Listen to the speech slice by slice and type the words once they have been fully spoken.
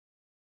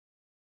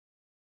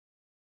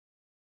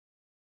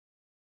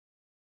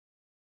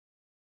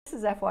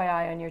This is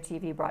FYI on Your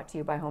TV, brought to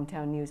you by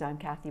Hometown News. I'm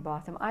Kathy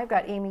Botham. I've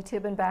got Amy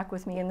Tibben back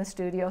with me in the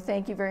studio.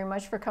 Thank you very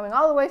much for coming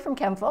all the way from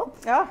Kemptville.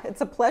 Oh, it's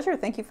a pleasure.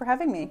 Thank you for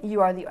having me.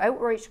 You are the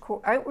outreach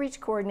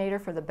coordinator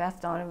for the Beth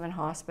Donovan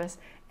Hospice,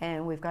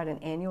 and we've got an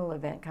annual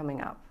event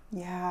coming up.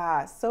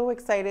 Yeah, so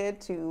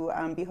excited to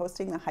be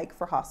hosting the Hike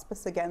for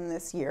Hospice again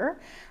this year.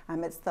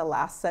 It's the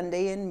last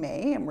Sunday in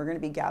May, and we're going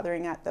to be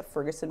gathering at the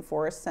Ferguson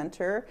Forest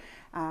Center.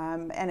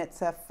 And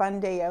it's a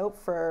fun day out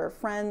for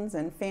friends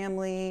and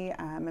family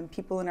and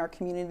people in our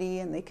community,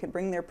 and they can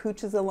bring their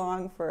pooches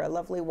along for a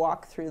lovely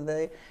walk through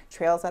the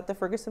trails at the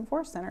Ferguson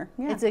Forest Center.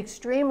 Yeah. It's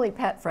extremely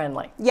pet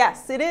friendly.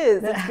 Yes, it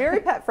is. It's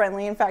very pet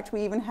friendly. In fact,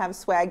 we even have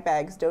swag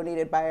bags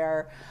donated by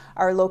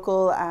our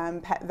local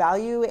Pet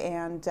Value,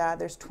 and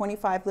there's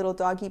 25 little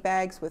doggy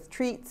bags with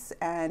treats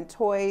and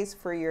toys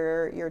for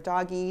your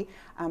doggy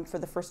for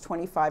the first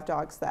 25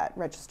 dogs that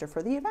register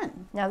for the event.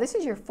 Now, this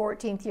is your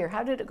 14th year.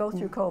 How did it go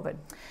through COVID?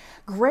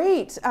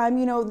 Great.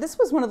 You know, this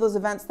was one of those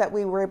events that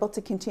we were able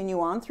to continue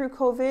on through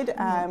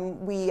COVID.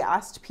 We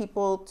asked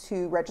people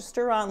to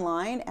register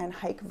online and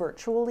hike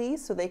virtually,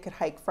 so they could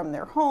hike from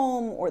their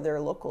home or their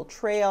local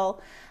trail.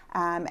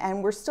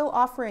 And we're still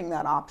offering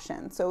that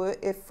option. So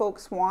if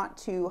folks want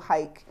to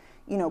hike,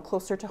 you know,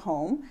 closer to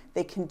home,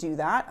 they can do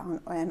that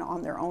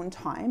on their own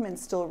time and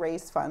still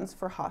raise funds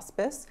for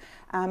hospice.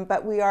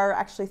 But we are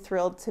actually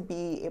thrilled to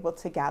be able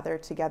to gather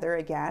together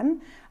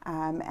again.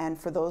 And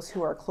for those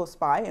who are close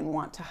by and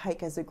want to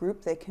hike as a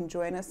group, they can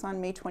join us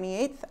on May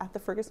 28th at the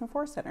Ferguson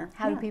Forest Center.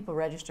 How do people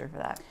register for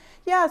that?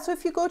 Yeah, so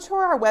if you go to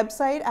our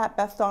website at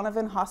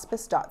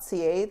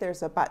bethdonovanhospice.ca,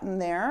 there's a button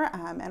there.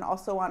 And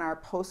also on our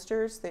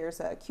posters, there's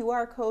a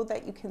QR code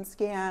that you can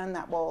scan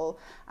that will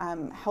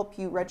help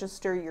you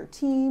register your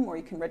team, or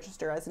you can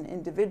register as an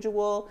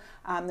individual.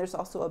 There's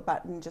also a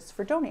button just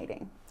for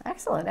donating.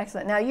 Excellent,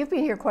 excellent. Now, you've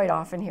been here quite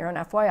often here on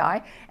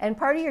FYI, and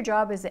part of your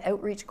job as the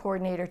outreach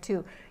coordinator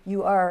too.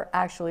 You are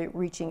actually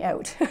reaching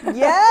out.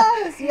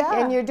 Yes, yeah.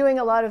 And you're doing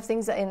a lot of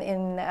things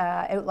in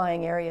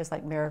outlying areas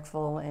like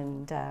Merrickville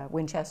and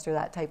Winchester,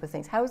 that type of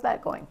things. How's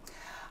that going?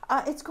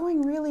 It's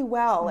going really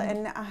well,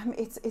 and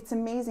it's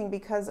amazing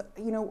because,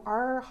 you know,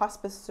 our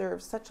hospice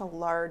serves such a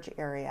large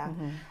area,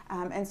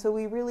 and so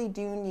we really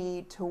do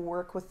need to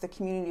work with the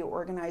community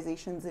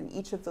organizations in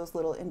each of those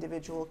little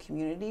individual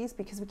communities,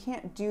 because we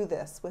can't do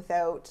this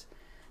without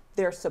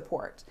their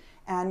support.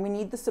 And we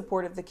need the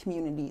support of the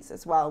communities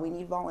as well. We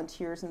need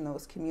volunteers in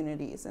those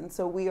communities. And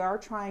so we are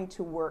trying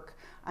to work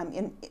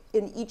in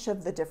each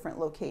of the different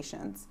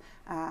locations.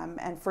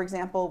 And for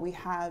example, we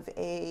have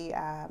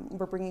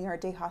we're bringing our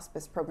day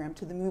hospice program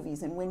to the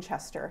movies in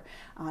Winchester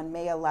on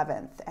May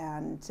 11th.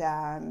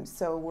 And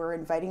so we're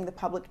inviting the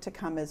public to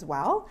come as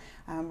well.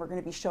 We're going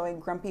to be showing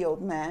Grumpy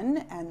Old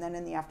Men, and then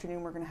in the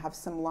afternoon we're going to have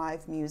some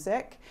live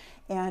music.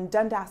 And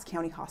Dundas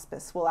County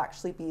Hospice will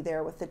actually be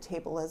there with the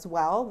table as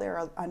well.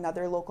 They're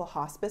another local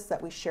hospice that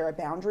we share a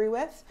boundary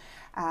with.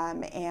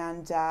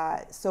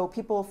 So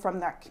people from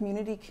that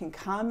community can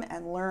come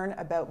and learn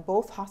about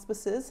both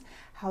hospices,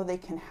 how they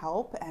can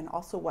help, and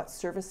also what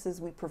services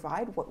we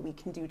provide, what we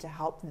can do to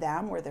help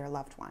them or their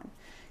loved one.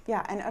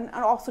 Yeah, and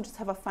also just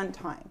have a fun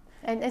time.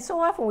 And so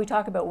often we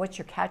talk about what's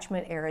your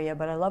catchment area,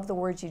 but I love the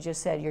words you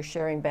just said, you're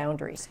sharing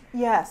boundaries.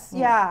 Yes,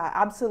 yeah,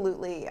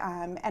 absolutely.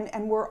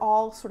 And we're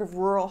all sort of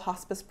rural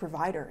hospice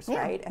providers,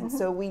 right? And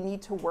so we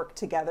need to work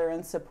together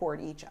and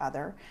support each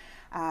other.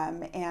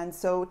 And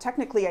so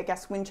technically, I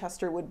guess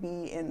Winchester would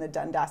be in the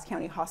Dundas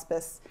County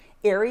Hospice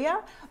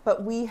area,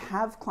 but we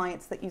have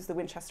clients that use the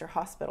Winchester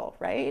Hospital,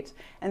 right?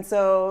 And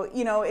so,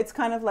 you know, it's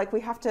kind of like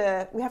we have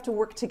to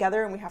work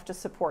together and we have to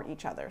support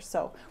each other.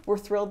 So we're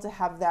thrilled to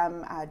have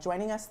them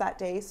joining us that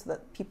day so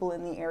that people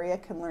in the area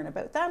can learn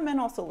about them and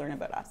also learn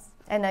about us.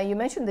 And now you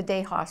mentioned the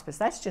day hospice.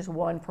 That's just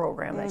one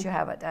program that you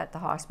have at the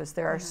hospice.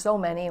 There are so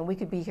many, and we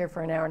could be here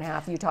for an hour and a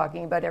half, you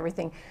talking about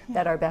everything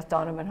that our Beth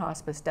Donovan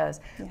Hospice does.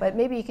 But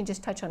maybe you can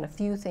just touch on a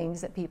few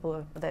things that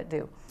people that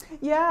do.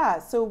 Yeah,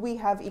 so we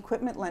have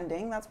equipment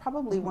lending. That's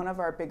probably one of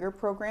our bigger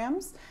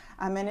programs.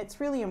 And it's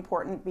really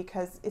important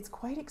because it's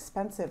quite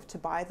expensive to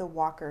buy the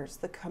walkers,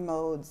 the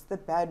commodes, the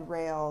bed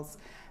rails,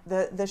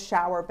 the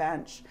shower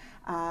bench.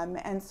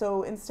 And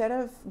so instead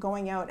of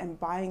going out and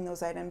buying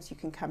those items, you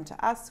can come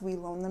to us. We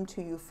loan them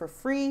to you for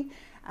free.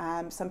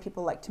 Some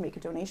people like to make a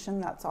donation.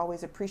 That's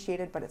always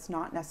appreciated, but it's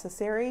not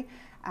necessary.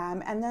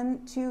 And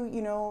then too,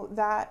 you know,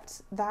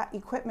 that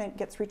equipment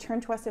gets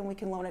returned to us and we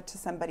can loan it to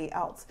somebody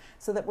else,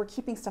 so that we're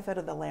keeping stuff out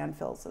of the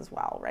landfills as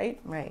well, right?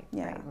 Right,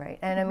 yeah. Right.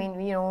 And I mean,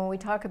 you know, when we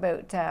talk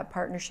about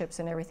partnerships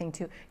and everything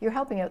too, you're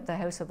helping out the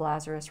House of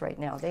Lazarus right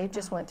now. They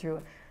just went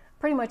through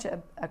pretty much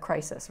a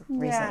crisis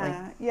recently.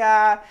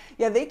 Yeah,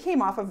 they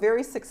came off a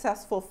very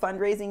successful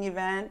fundraising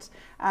event,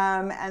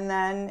 and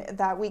then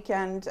that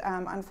weekend,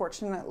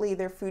 unfortunately,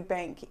 their food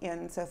bank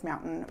in South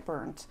Mountain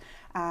burnt.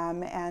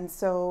 And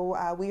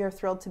so we are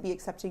thrilled to be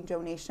accepting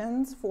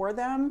donations for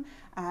them.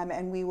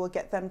 and we will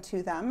get them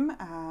to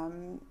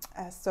them.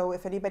 So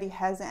if anybody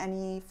has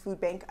any food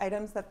bank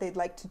items that they'd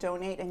like to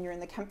donate and you're in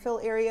the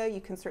Kemptville area,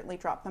 you can certainly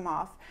drop them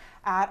off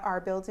at our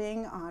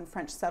building on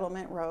French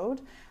Settlement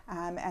Road,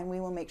 and we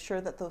will make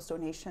sure that those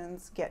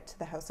donations get to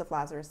the House of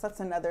Lazarus. That's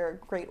another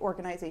great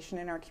organization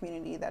in our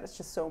community that it's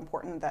just so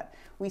important that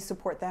we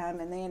support them,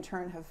 and they in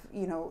turn have,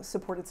 you know,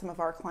 supported some of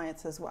our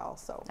clients as well.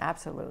 So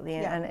absolutely,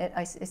 yeah.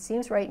 And it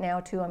seems right now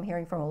too, I'm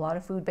hearing from a lot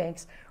of food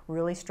banks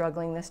really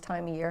struggling this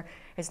time of year.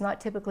 It's not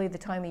typically the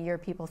time of year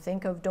people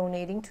think of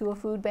donating to a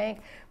food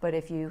bank, but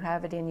if you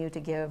have it in you to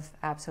give,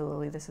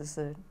 absolutely, this is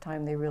the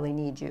time they really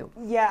need you.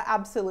 Yeah,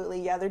 absolutely.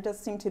 Yeah, there does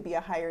seem to be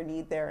a higher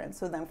need there, and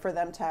so then for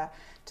them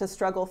to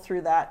struggle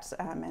through that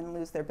and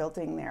lose their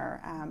building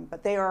there.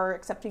 But they are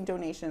accepting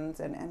donations,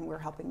 and we're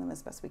helping them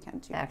as best we can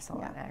too.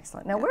 Excellent, yeah.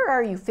 excellent. Now, where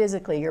are you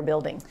physically, your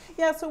building?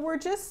 Yeah, so we're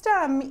just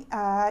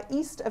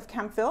east of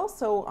Kemptville,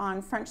 so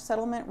on French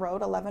Settlement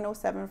Road,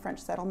 1107 French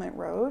Settlement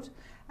Road.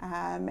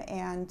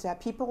 And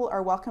people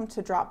are welcome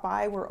to drop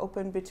by. We're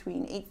open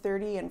between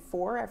 8:30 and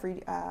 4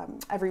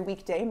 every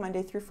weekday,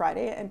 Monday through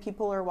Friday, and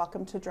people are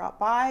welcome to drop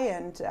by.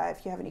 And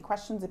if you have any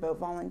questions about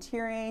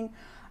volunteering,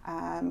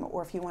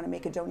 or if you want to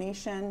make a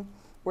donation,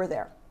 we're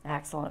there.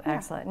 Excellent,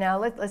 excellent. Now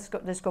let's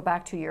go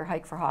back to your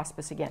Hike for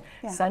Hospice again.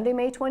 Yeah. Sunday,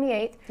 May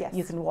 28th. Yes.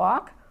 You can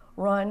walk,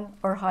 run,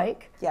 or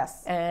hike.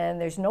 Yes.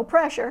 And there's no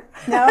pressure.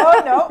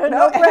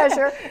 No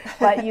pressure.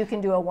 But you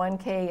can do a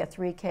 1K, a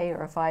 3K,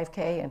 or a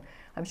 5K. And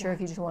I'm sure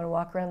if you just want to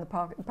walk around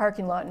the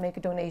parking lot and make a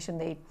donation,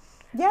 they'd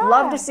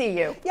love to see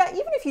you. Yeah,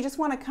 even if you just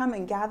want to come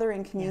and gather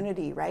in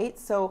community, right?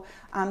 So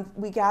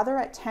we gather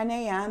at 10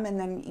 a.m. and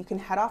then you can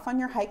head off on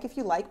your hike if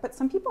you like, but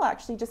some people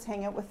actually just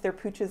hang out with their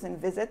pooches and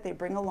visit. They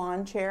bring a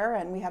lawn chair,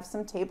 and we have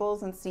some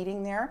tables and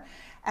seating there.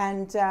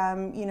 And,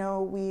 you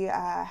know, we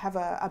have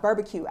a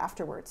barbecue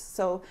afterwards.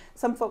 So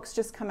some folks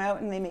just come out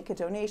and they make a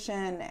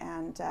donation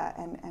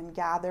and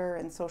gather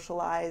and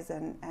socialize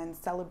and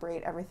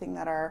celebrate everything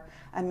that our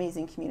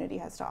amazing community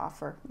has to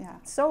offer. Yeah.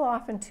 So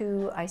often,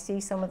 too, I see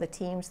some of the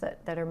teams that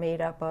are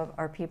made up of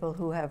are people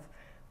who have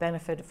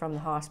benefited from the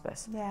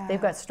hospice. Yeah.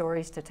 They've got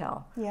stories to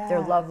tell. Yeah.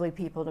 They're lovely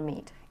people to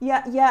meet.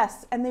 Yeah,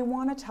 yes, and they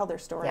want to tell their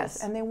stories,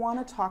 Yes. and they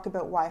want to talk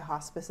about why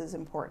hospice is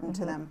important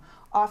to them.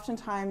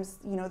 Oftentimes,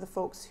 you know, the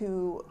folks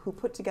who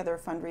put together a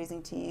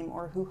fundraising team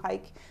or who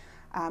hike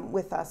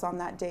with us on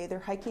that day, they're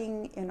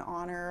hiking in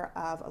honor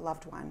of a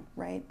loved one,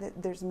 right?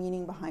 There's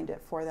meaning behind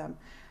it for them.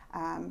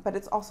 But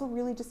it's also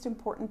really just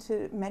important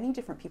to many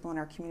different people in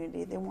our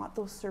community. They want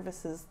those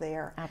services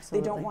there. Absolutely.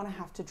 They don't want to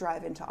have to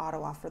drive into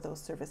Ottawa for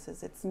those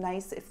services. It's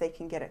nice if they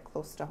can get it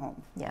close to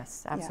home.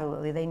 Yes,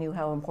 absolutely. Yeah. They knew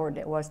how important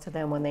it was to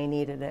them when they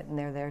needed it, and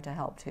they're there to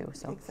help too.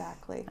 So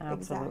exactly,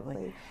 absolutely.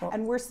 Exactly. Well,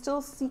 and we're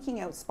still seeking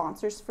out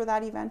sponsors for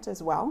that event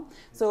as well.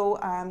 So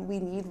we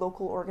need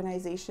local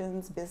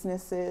organizations,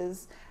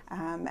 businesses,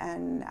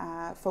 and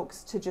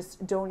folks to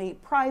just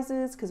donate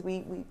prizes, because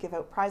we give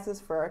out prizes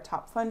for our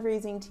top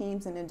fundraising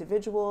teams and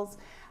individuals,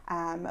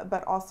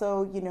 but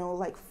also, you know,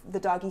 like the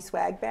doggy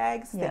swag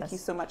bags. Yes. Thank you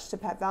so much to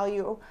Pet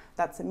Value.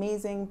 That's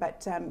amazing.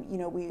 But you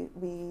know,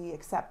 we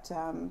accept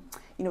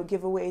you know,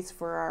 giveaways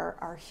for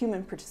our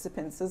human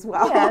participants as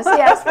well. Yes,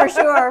 yes, for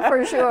sure,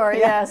 for sure.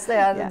 Yeah. Yes,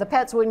 the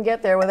pets wouldn't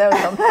get there without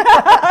them.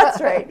 That's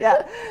right.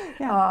 Yeah.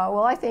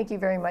 Well, I thank you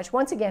very much.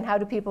 Once again, how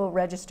do people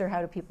register?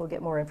 How do people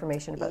get more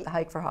information about the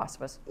Hike for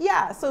Hospice?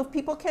 Yeah, so if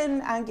people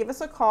can give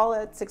us a call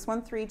at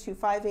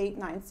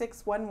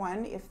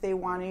 613-258-9611 if they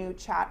want to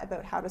chat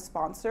about how to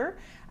sponsor.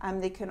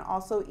 They can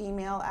also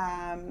email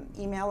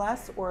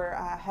us or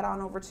head on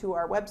over to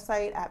our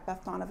website at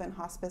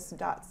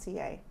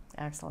bethdonovanhospice.ca.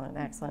 Excellent,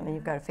 excellent. And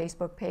you've got a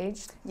Facebook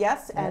page?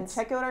 Yes, and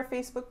check out our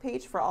Facebook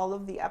page for all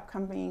of the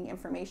upcoming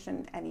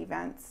information and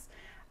events.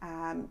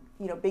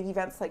 You know, big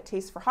events like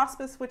Taste for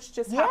Hospice, which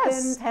just happened.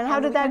 Yes, and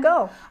how did that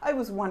go? It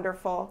was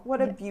wonderful.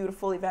 What a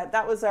beautiful event.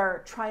 That was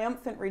our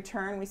triumphant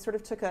return. We sort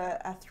of took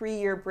a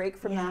 3-year break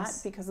from that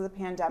because of the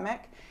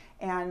pandemic.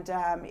 And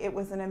it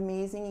was an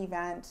amazing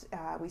event.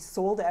 We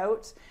sold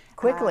out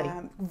quickly,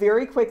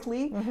 very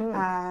quickly.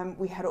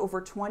 We had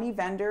over 20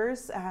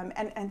 vendors,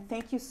 and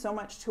thank you so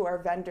much to our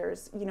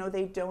vendors. You know,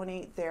 they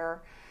donate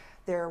their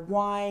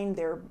wine,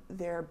 their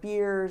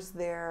beers,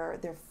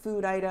 their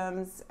food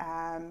items,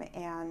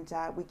 and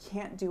we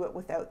can't do it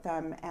without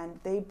them. And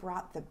they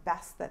brought the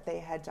best that they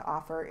had to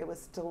offer. It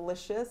was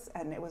delicious,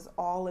 and it was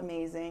all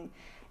amazing,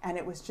 and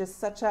it was just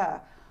such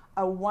a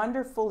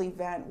wonderful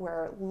event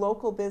where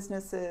local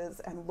businesses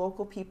and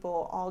local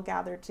people all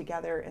gathered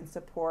together in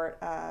support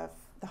of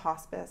the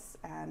hospice,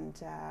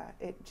 and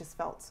it just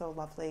felt so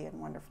lovely and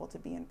wonderful to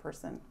be in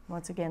person.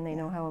 Once again, they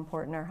know how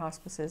important our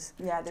hospice is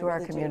to really our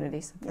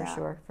communities, do. for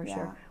sure.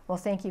 Yeah. Well,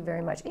 thank you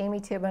very much.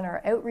 Amy Tibben,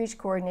 our outreach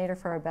coordinator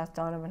for our Beth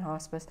Donovan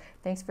Hospice.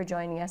 Thanks for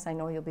joining us. I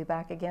know you'll be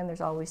back again.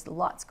 There's always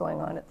lots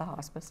going on at the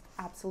hospice.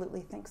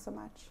 Absolutely. Thanks so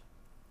much.